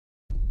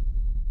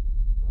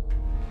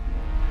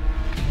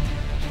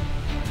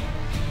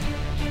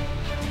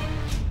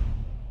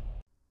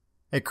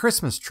A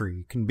Christmas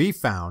tree can be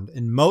found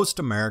in most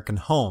American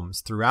homes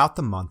throughout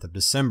the month of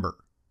December.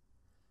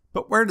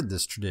 But where did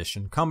this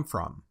tradition come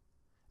from?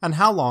 And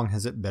how long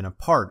has it been a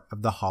part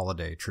of the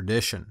holiday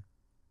tradition?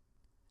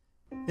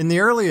 In the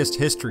earliest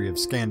history of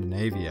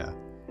Scandinavia,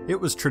 it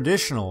was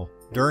traditional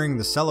during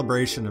the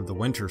celebration of the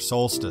Winter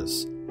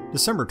Solstice,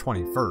 December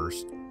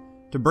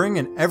 21st, to bring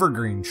an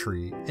evergreen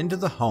tree into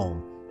the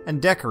home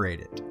and decorate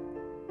it.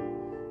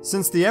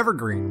 Since the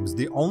evergreen was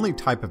the only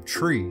type of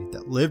tree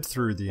that lived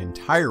through the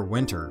entire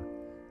winter,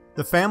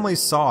 the family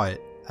saw it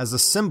as a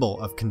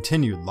symbol of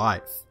continued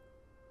life.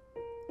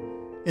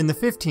 In the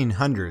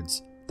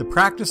 1500s, the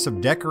practice of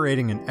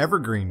decorating an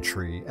evergreen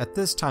tree at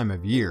this time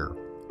of year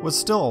was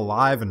still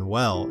alive and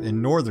well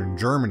in northern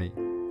Germany,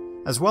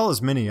 as well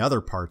as many other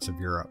parts of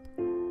Europe.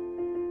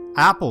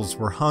 Apples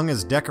were hung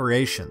as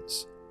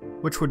decorations,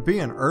 which would be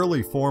an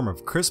early form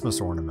of Christmas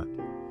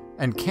ornament,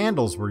 and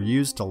candles were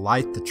used to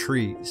light the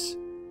trees.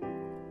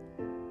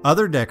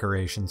 Other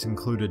decorations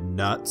included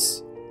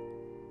nuts,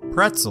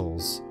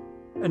 pretzels,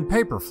 and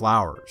paper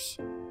flowers.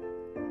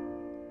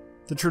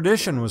 The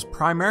tradition was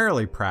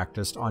primarily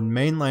practiced on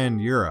mainland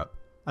Europe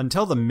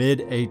until the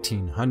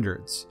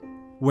mid-1800s,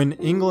 when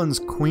England's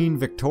Queen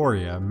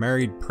Victoria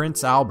married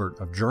Prince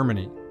Albert of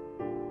Germany.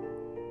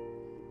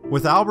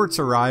 With Albert's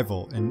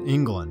arrival in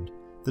England,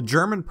 the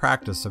German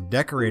practice of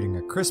decorating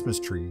a Christmas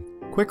tree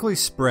quickly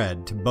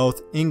spread to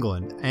both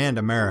England and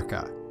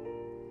America.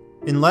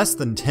 In less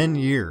than 10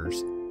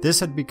 years, this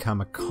had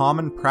become a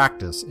common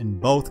practice in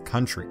both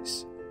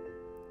countries.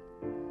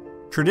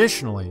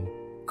 Traditionally,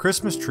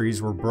 Christmas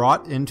trees were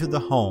brought into the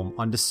home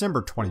on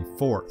December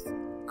 24th,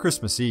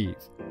 Christmas Eve,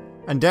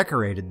 and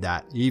decorated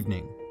that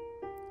evening.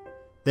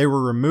 They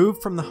were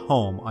removed from the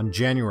home on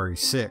January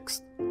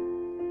 6th.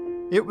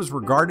 It was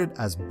regarded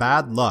as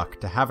bad luck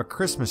to have a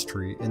Christmas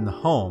tree in the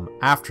home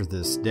after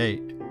this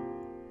date.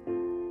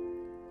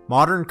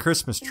 Modern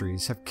Christmas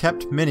trees have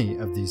kept many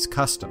of these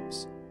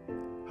customs.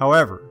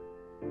 However,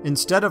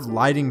 instead of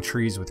lighting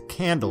trees with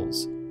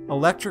candles,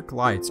 electric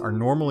lights are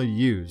normally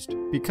used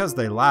because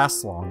they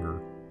last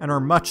longer and are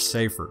much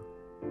safer.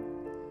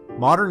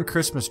 Modern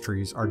Christmas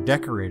trees are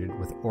decorated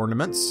with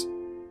ornaments,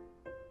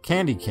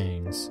 candy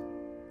canes,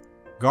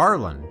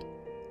 garland,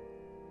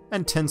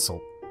 and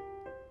tinsel.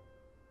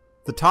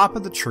 The top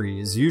of the tree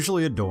is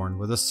usually adorned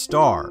with a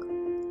star,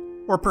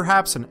 or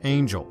perhaps an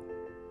angel,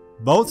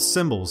 both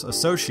symbols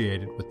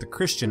associated with the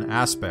Christian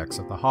aspects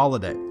of the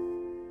holiday.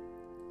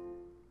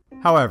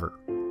 However,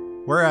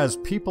 whereas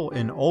people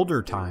in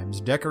older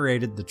times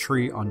decorated the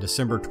tree on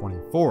December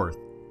 24th,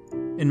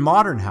 in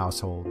modern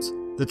households,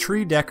 the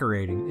tree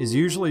decorating is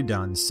usually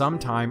done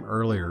sometime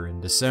earlier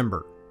in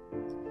December,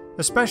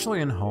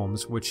 especially in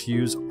homes which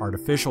use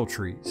artificial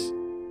trees.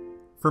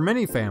 For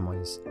many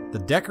families, the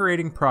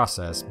decorating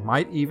process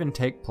might even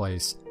take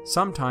place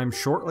sometime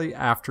shortly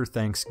after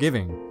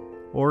Thanksgiving,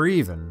 or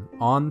even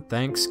on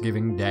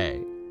Thanksgiving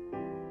Day.